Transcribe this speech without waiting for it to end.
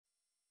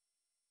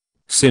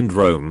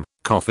Syndrome,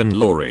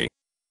 Coffin-Lowry.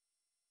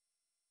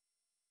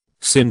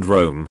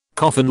 Syndrome,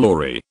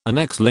 Coffin-Lowry, an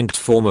X-linked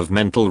form of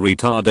mental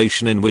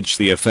retardation in which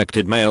the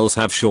affected males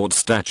have short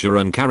stature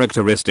and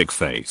characteristic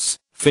face,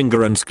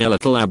 finger and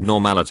skeletal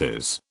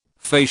abnormalities.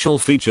 Facial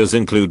features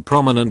include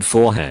prominent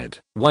forehead,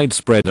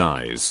 widespread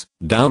eyes,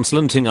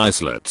 downslanting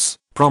eyeslits,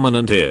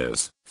 prominent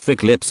ears,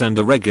 thick lips and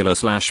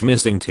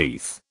irregular/missing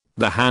teeth.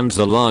 The hands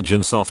are large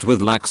and soft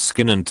with lax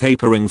skin and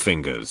tapering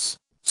fingers.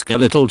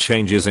 Skeletal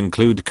changes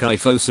include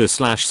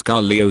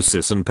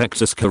kyphosis/scoliosis and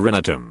pectus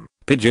carinatum,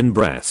 pigeon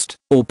breast,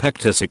 or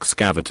pectus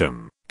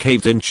excavatum,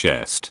 caved-in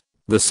chest.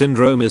 The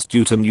syndrome is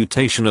due to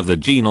mutation of the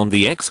gene on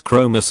the X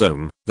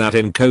chromosome that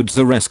encodes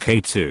the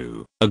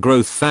SK2, a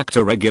growth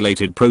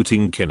factor-regulated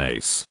protein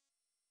kinase.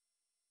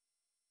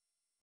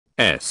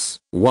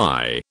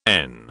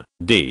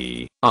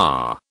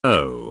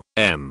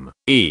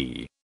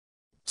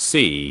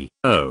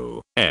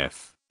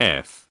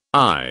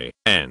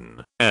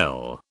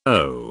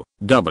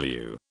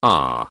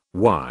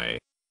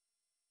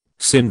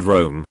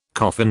 Syndrome,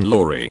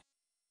 Coffin-Lowry.